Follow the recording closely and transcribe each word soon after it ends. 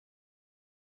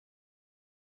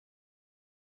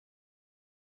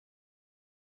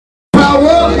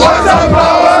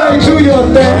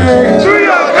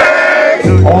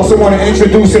to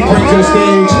introduce and bring to the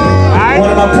stage one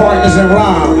of my partners in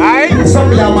rhyme.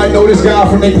 Some of y'all might know this guy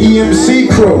from the EMC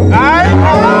crew. He's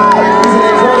an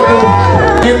incredible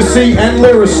MC and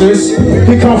lyricist.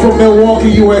 He come from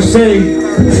Milwaukee, USA.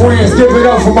 Friends, give it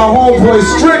up for my homeboy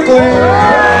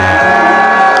Strickland.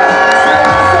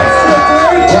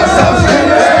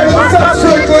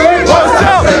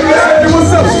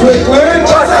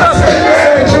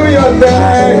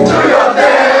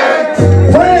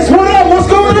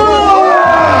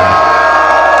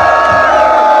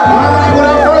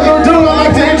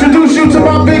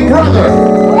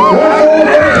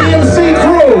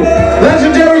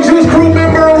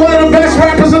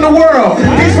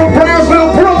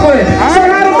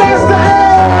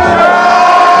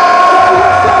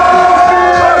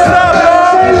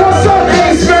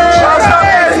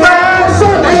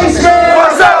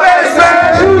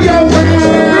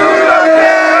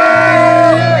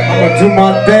 I'ma do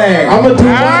my thing.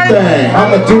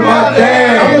 I'ma do my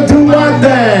thing. I'ma do my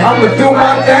thing. I'ma do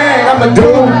my thing. I'ma do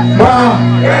my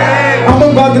thing. I'm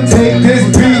about to take this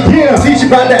beat. Yeah. Teach you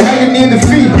about the agony in the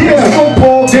feet. Yeah.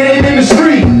 Football game in the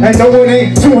street. And no one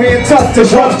ain't two-hand touch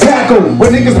this rough tackle.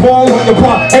 When niggas ball on the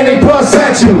block and they bust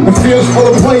at you. The field's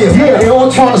full of players. Yeah. They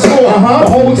all trying to score. The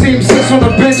whole team sits on the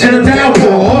bench in a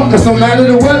downpour. Cause no matter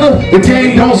the weather, the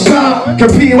game don't stop.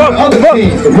 Competing with other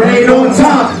teams. Rain on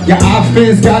top. Your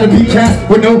offense gotta be cast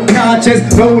with no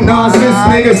conscience. No nonsense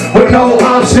niggas with no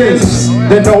options.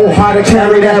 They know how to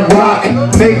carry that rock.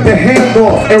 Make the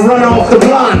handoff and run off the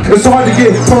block. It's hard to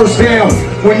get first down.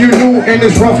 When you're new in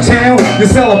this rough town, you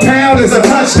sell a pound, it's a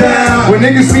touchdown. When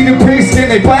niggas see the pigskin,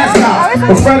 they blast out.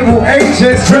 The federal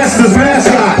agents dressed as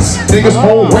mascots. Niggas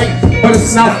hold weight, but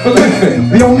it's not for lifting.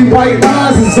 The only white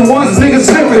lines is the ones niggas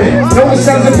sniffing. No one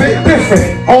sounds a bit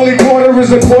different. Only quarter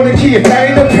is a quarter key. If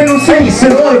that ain't a penalty,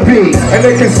 it ought to be. And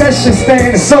the concession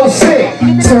stand is so sick.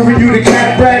 Serving you the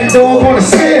cat rat dog on a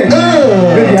stick.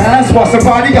 Then you ask why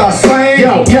somebody got slain.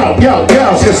 Yo, yo, yo,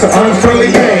 yo. It's just an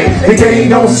unfriendly game. The game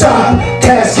don't stop.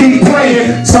 Cats keep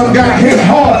playing. Some got hit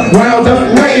hard. Wound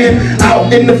up laying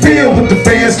out in the field, but the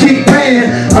fans keep paying.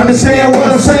 Understand what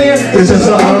I'm saying? It's just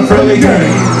an unfriendly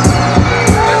game.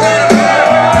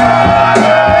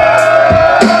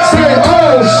 Say,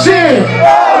 oh shit.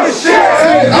 Oh shit.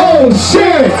 Say, oh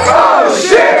shit. Oh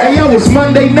shit. Hey yo, it's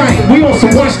Monday night. We on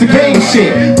some watch the game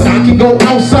shit. But I can go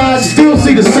outside, still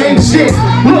see the same shit.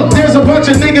 Look, there's a bunch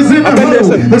of niggas in the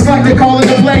hood. Looks like they're calling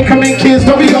the play. Come in, kids,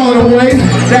 don't be going away.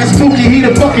 That's Spooky, he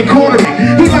the fucking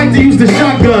quarterback. He like to use the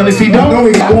shotgun. If he don't know,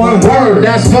 he got one word.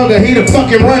 That's Bugger, he the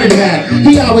fucking running back.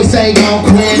 He always say, don't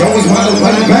quit. You always want to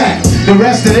run it back. The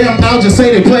rest of them, I'll just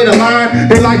say they play the line.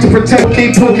 They like to protect,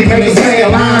 keep Pookie, make them stay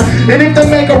alive. And if they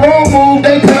make a wrong move,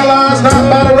 they penalized. Not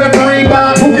by the referee,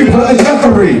 by Pookie for his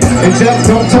referee. And Jeff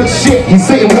don't touch shit, he's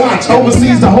sitting watch.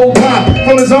 Oversees the whole block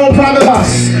from his own private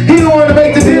loss. He the one to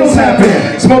make the deals happen.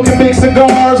 Smoking big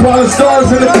cigars while the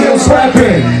stars in the field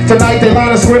scrapping. Tonight their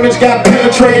line of scrimmage got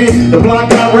penetrated. The block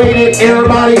got raided,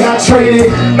 everybody got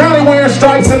traded. Now they wearing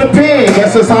stripes in the pin.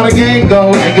 Guess that's how the game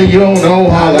go. Nigga, you don't know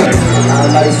how I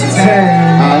like to 10.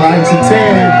 I like to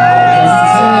 10.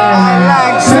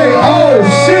 Say, oh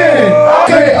shit.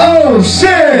 Say, oh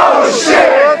shit. Oh shit.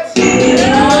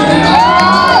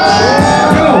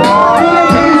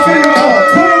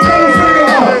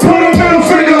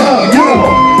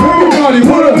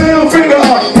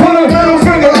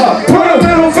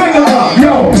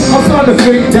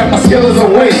 That my skill is a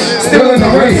waste, still in the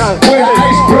race. Wear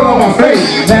ice grill on my face.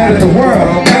 Mad at the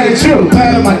world, mad at you,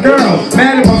 mad at my girl,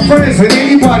 mad at my friends, and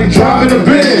anybody driving the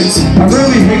Benz. I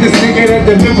really hate this nigga that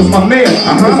delivers my mail.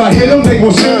 If I hit them, they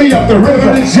gon' send me up the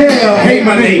river to jail. Hate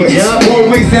my neighbors,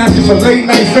 always asking for late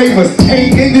night favors.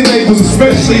 Hate indie labels,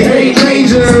 especially hate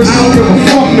rangers. I don't give a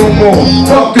fuck no more.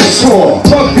 Fuck this tour,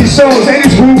 fuck these shows, hate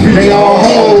these groupies, they all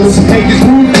hoes. Hate these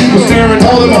rude people staring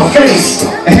all in my face.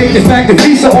 I hate the fact that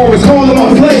Visa always calling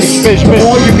my place.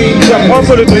 All you need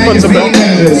magazine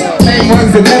editors, name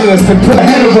runs the editors to put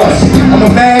ahead of us. I'm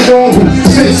a mad dog who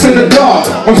sits in the dark.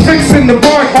 I'm fixing the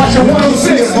bark, watching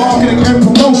 106. Marketing and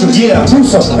promotion. Yeah,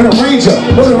 producer and arranger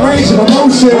with a range of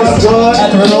emotions.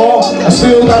 After it all, I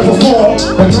still gotta perform.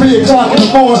 At 3 o'clock in the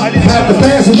morning, half the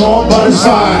fans are on, but it's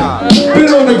fine. Been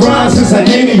on the grind since like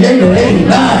 88 or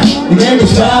 89. The game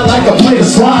is style like I play the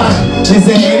slime. Is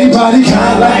there anybody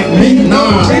kind like me?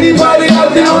 Nah. Anybody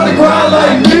out there on the grind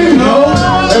like me? No.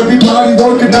 Everybody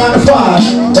working 9 to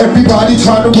 5. Everybody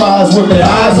trying to rise with their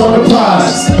eyes on the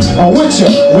prize. I'm with ya,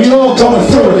 we all going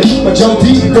through it. But yo,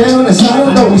 deep down inside,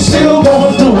 I know we still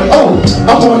going through it. Oh,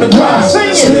 I'm on the grind.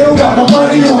 Still got my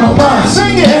money on my mind.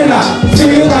 And I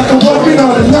feel like I'm working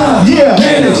on the line. Yeah.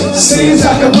 And it seems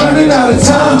like I'm running out of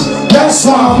time. That's That's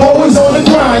why I'm always on the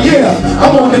grind, yeah,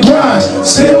 I'm on the grind.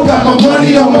 Still got my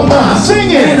money on my mind.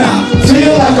 Singing, I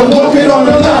feel like I'm walking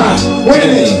on the line.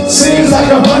 Winning, seems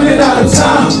like I'm running out of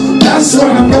time. That's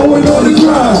why I'm going on the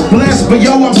grind. Blessed, but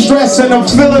yo, I'm stressed and I'm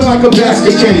feeling like a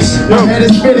basket case. My head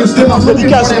is spinning, still I'm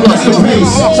looking for that Masta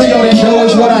Ace. So yo, that dough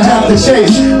is what I have to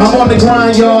chase. I'm on the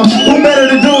grind, y'all. Who better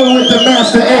to do it with the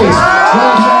Masta Ace?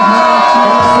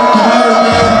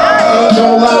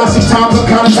 Don't lie, sometimes I'm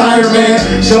kinda tired, man.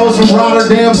 Shows from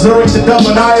Rotterdam, Zurich to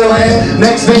Dublin, Ireland.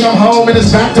 Next day I'm home and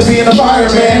it's back to being a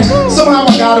fireman. Somehow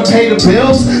I gotta pay the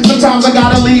bills. Sometimes I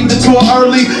gotta leave the tour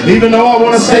early, even though I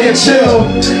wanna stay and chill.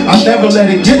 I never let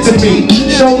it get to me.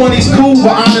 Show money's cool,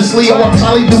 but honestly, I'll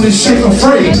probably do this shit for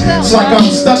free. It's like I'm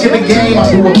stuck in the game. I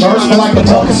do a verse for like a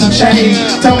buckets of change.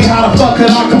 Tell me how the fuck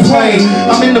could I complain?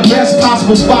 I'm in the best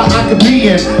possible spot I could be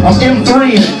in. I'm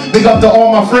M3ing. Big up to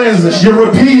all my friends that's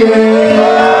European.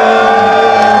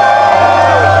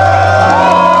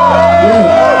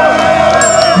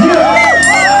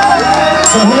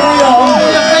 So here we are,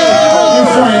 your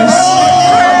friends.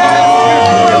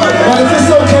 But if it's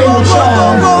okay with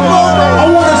y'all, I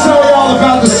want to tell y'all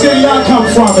about the city I come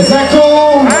from. Is that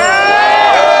cool?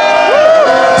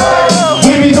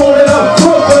 We be doing it up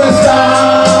Brooklyn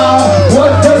style.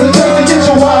 What does it take to get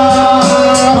you wild?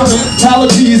 My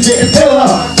mentality is getting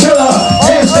killer.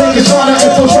 Hands taking, trying to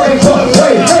infiltrate, but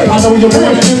wait, I know you're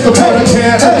winning, so I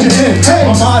can't let you in.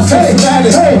 My mindset's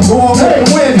status, I'm going with the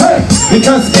win.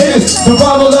 Because it is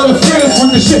survival of the fittest.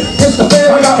 When the shit hits the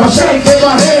fan, I got my shake in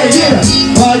my hand, yeah.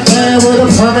 Like man with a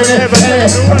permanent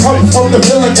plan. I'm coming from the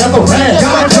villain, never ran.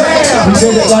 We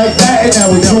did it like that, and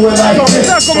now we do it like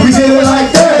this. We did it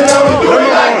like that, and now we do it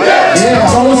like that.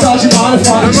 Yeah, always how you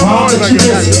modify the drama that you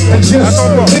miss. And just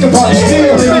think about the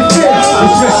steel in your fist.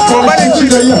 It's just gonna get you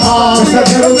to your heart. It's that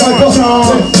little type of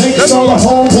song. Thinking all the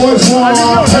homeboys want.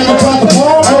 Hang about the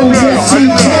ball, oh yes,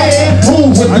 he can.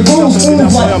 Move with the grooves,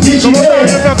 move like DJ. Who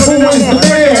is the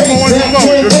man? That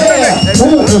kid there.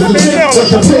 Who is the chick with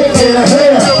the big in her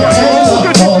hair?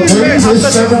 This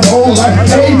seven hole like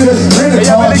Davis. Renegade,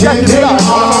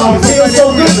 feels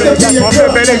so good to be a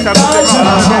girl.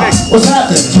 What's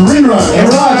happening? To rerun and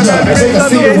Roger. I think I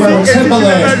see it where I'm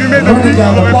Timberland. Running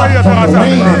down the block from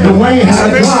Dwayne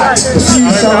had a Glock. The sea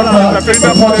shot up.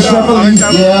 The punch Chevrolet.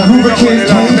 Yeah,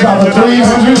 lubricant came out of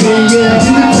 300. Yeah,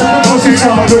 she's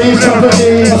from Green's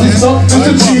Company. She's something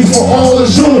to cheap for all the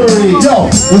jewelry. Yo,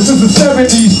 this is the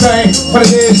 70s thing. But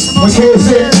it is when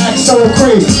kids here act so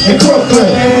crazy in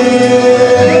Brooklyn.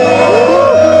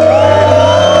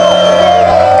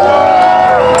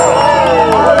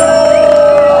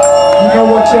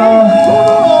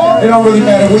 It don't really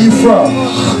matter where you from.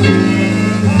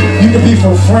 You can be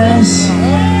from France,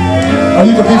 or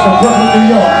you can be from Brooklyn, New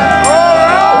York.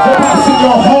 If it's in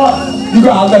your heart, you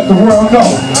gotta let the world know.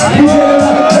 We did it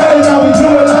like that, and now we do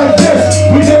it like this.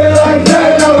 We did it like that,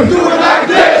 and now we do it like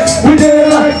this. We did it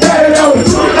like that, and now we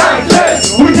do it like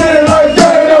this. We did it like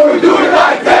that, and now we do it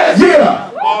like this.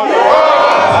 Yeah.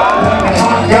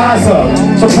 Hot guys up.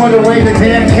 So point away the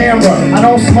damn camera. I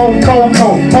don't smoke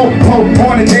cocoa. Poke,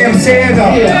 point the damn stand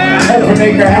up. Open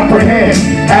acre, apprehend.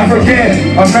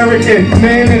 African, American,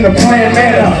 men in the planned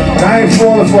manner. But I ain't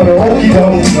falling for the hokey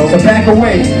doke. So back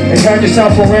away and turn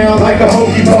yourself around like a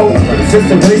hokey boat. Is this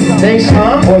the racist nation,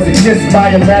 huh? Or is it just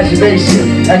my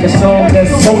imagination? Like a song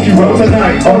that's Smokey wrote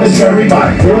tonight on this very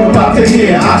night. We're about to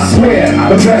hear, I swear,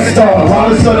 the best star,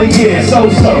 wildest of the year.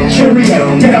 So,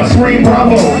 cheerio, get up, scream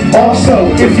bravo. Also,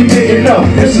 if you didn't know,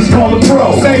 this is called a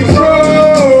pro. Say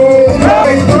pro!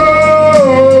 Say pro!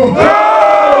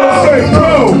 Say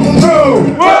pro! Pro!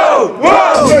 Whoa!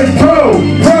 Whoa! Say pro!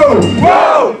 Pro!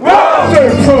 Whoa! Whoa! Say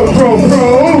pro! Pro!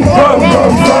 Pro!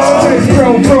 Say pro!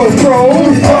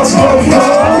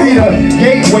 Be the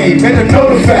gateway, better know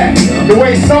the fact. The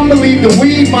way some believe the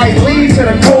weed might lead to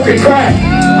the coke and crack.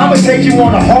 I'ma take you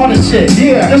on the harder shit.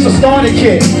 Yeah, just a starter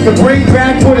kit to bring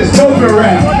back what is dope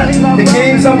around. The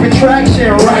game's up in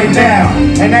traction right now,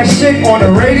 and that shit on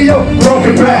the radio,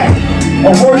 broken back. A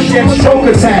worse yet stroke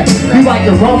attack. You like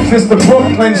the rough fist, the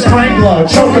Brooklyn Strangler,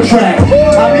 choker track.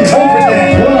 I be hoping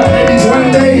that maybe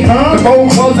one day the old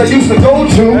clubs I used to go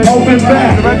to open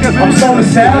back. I'm so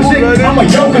nostalgic, I'm a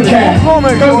yoga cat.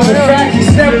 Because of the fact he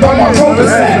stepped on my roper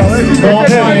sack. Don't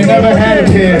I ain't never had a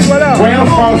pair. Where I'm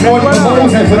from, George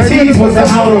Malone's and fatigues was the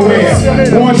outerwear.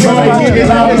 One try to keep it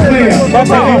loud and clear. If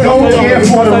you don't care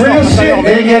for the real shit,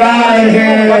 then get out of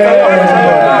here.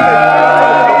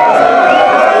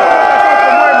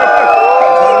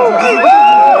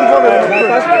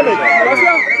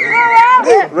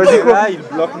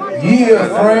 Yeah,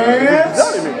 friends.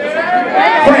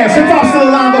 Friends, if I'm still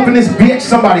alive up in this bitch,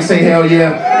 somebody say hell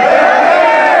yeah.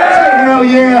 Say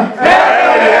hell yeah?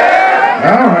 Hell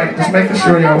yeah! Alright, just making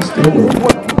sure y'all still with me.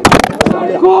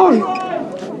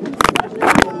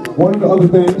 One of the other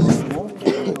things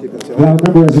that I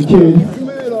remember as a kid,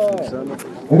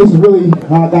 and this is really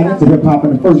how I got into hip-hop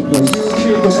in the first place.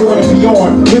 Kids don't want to be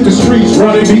on, hit the streets,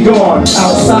 run and be gone.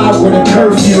 Outside with a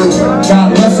curfew,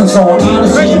 got lessons on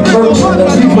honesty and virtue, the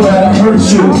people that have hurt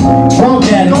you. Drug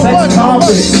addicts,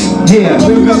 ex-convicts, yeah,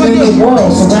 living in the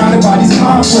world surrounded by these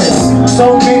conflicts.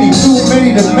 So many, too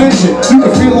many to mention. You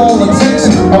can feel all the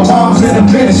tension. My mom's in a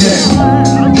mission,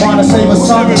 trying to save her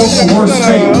son from the worst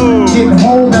fate. Getting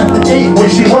home after 8 when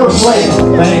she works late.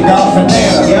 Thank God for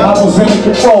Nana, I was in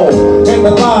control. In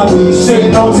the lobby,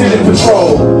 sitting on tenant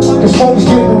patrol. Cause folks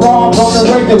getting robbed on the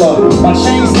regular. My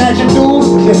chain snatching dudes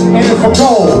is in it for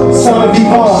gold. Son of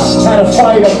Yvonne had a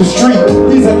fight up the street.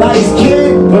 He's a nice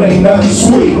kid, but ain't nothing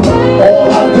sweet.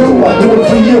 All I do it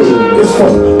for you. It's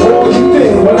for all you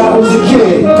did when I was a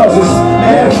kid. Cause it's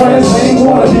mad friends ain't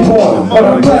wanna be born. But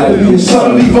I'm glad to be the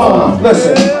son of Yvonne.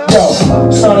 Listen, yo,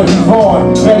 son of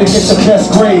Yvonne, better get the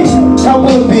best grades. Couple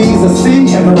of B's, a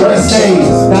C, and the rest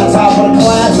A's. Not top of the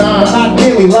class, nah, not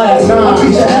nearly last. Nah,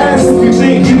 beat your ass if you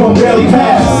think you gon' barely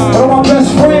pass. One of my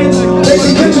best friends, they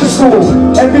can get to school.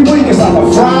 Every week it's like a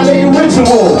Friday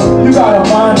ritual. You got a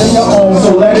mind of your own,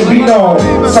 so let it be known.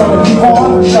 Son of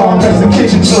Yvonne, sharp as the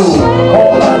kitchen tool.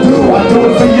 All I do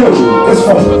it for you. It's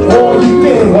for all you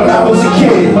did when I was a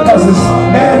kid. Cause it's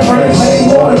mad friends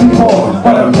ain't wanna be born.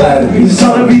 But I'm glad to be the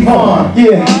son of Yvonne.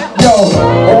 Yeah, yo,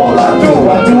 all I do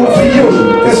it for you.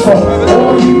 It's for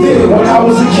all you did when I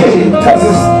was a kid. Cause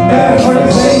it's mad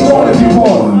friends ain't wanna be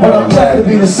born. But I'm glad to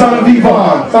be the son of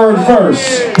Yvonne. Third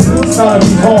verse. Son of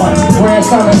Yvonne,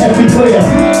 grandson of Effie Clear.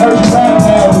 Heard you rap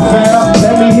now, fam.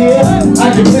 Let me hear. I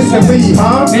can listen to you,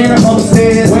 huh? Nana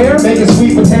upstairs, where? Making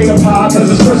sweet potato pie, cause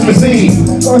it's Christmas Eve.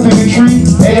 Under the tree,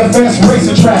 AFS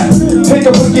racing track. Pick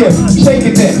up a gift, shake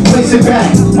it then, place it back.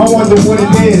 I wonder what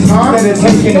it is, huh? Instead of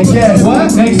taking a guess.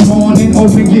 What? Next morning,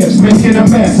 open gifts, making a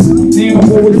mess. Then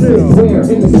before we sit, where?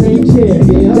 In the same chair.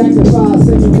 Jack the 5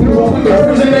 second, we roll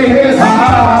birds in their heads,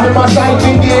 ha-ha. In my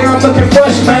psychic gear, I'm looking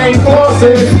fresh, man,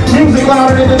 flossing. Music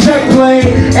louder than the jet plane.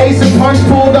 Ace and Punch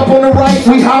pulled up on the right.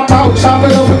 We hop out, chop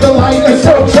it up with the light. It's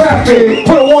still traffic.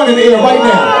 Put a 1 in the air right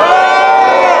now.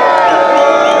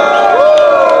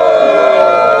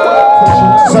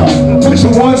 Put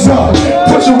your ones up.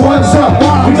 Put your ones up.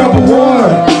 We number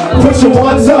 1. Put your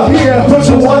ones up. Yeah. Put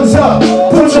your ones up.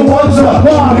 Put your ones up.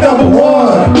 We number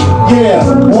 1. Yeah.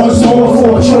 Once more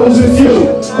for a chosen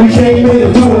few. We came in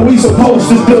to do what we supposed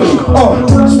to do.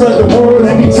 Spread the word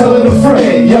and be telling a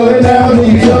friend. Yell it out and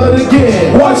you yell it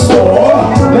again. Once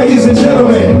more, ladies and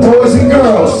gentlemen, boys and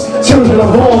girls, children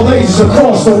of all ages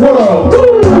across the world.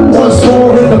 Once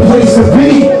more in the place to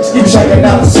be. You checking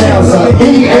out the sounds of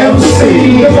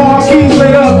EMC. The marquees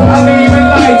lit up, I need even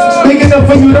lights. Big enough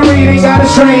for you to read, ain't got a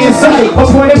stray in sight. A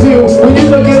point of view, when you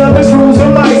look at other crews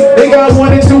of lights, they got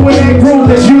 1 and 2 in that group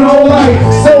that you don't like.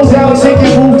 Sold out, take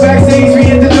your move backstage, we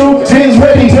in the new. Pins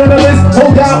ready, journalists,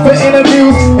 hold out for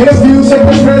interviews. Interviews, check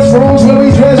the press rooms when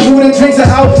we dress, food and drinks are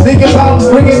out. Think about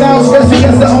bringing out, especially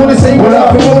as the owner say what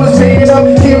up. The owners paying up,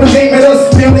 cameras aiming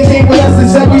us. Family came with us and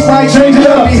said we might change it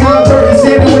up. Behind curtains,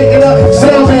 standing waiting up.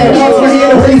 Sell man, watch my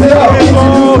hand and raise it up.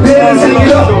 Then take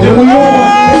it up, then we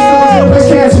on. The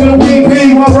cats will we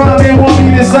be, my rhyme want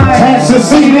me to sign hats and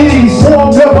CDs.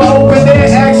 Warmed up, I open their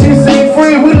actions, ain't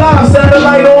free. We live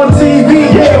satellite on TV.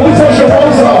 Yeah, we push your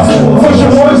ones up. Push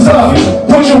your ones up.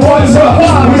 Put your ones up.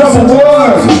 We number 1.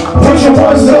 Put your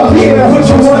ones up. Yeah, put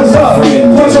your ones up.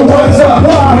 Put your ones up.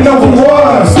 We number 1.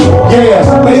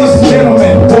 Yeah, ladies and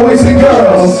gentlemen, boys and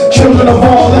girls, children of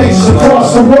all ages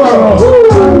across the world.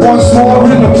 Once more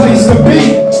in the place to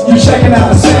be. You checking out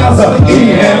the sounds of